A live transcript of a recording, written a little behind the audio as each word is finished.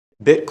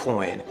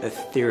Bitcoin,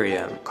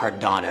 Ethereum,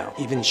 Cardano,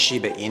 even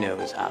Shiba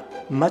Inu is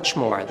up, much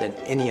more than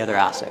any other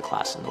asset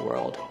class in the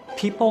world.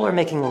 People are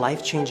making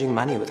life-changing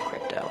money with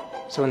crypto.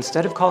 So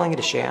instead of calling it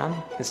a sham,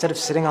 instead of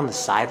sitting on the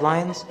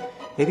sidelines,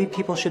 maybe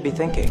people should be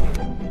thinking,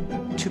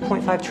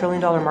 $2.5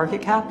 trillion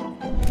market cap?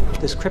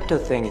 This crypto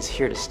thing is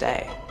here to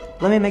stay.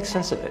 Let me make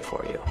sense of it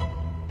for you.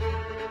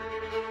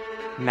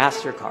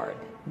 MasterCard,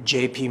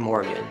 JP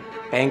Morgan,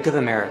 Bank of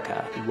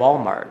America,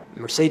 Walmart,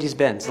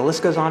 Mercedes-Benz, the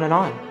list goes on and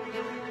on.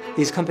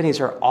 These companies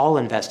are all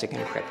investing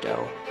in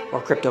crypto or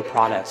crypto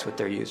products with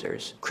their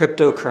users.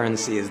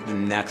 Cryptocurrency is the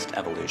next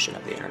evolution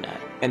of the internet.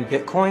 And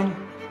Bitcoin,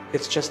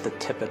 it's just the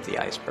tip of the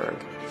iceberg.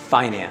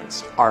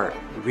 Finance, art,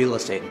 real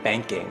estate,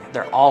 banking,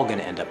 they're all going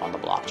to end up on the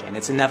blockchain.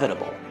 It's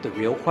inevitable. The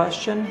real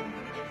question?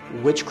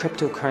 Which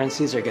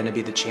cryptocurrencies are going to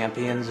be the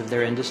champions of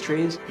their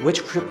industries?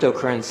 Which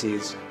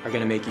cryptocurrencies are going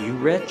to make you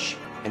rich?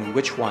 And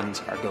which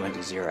ones are going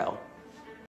to zero?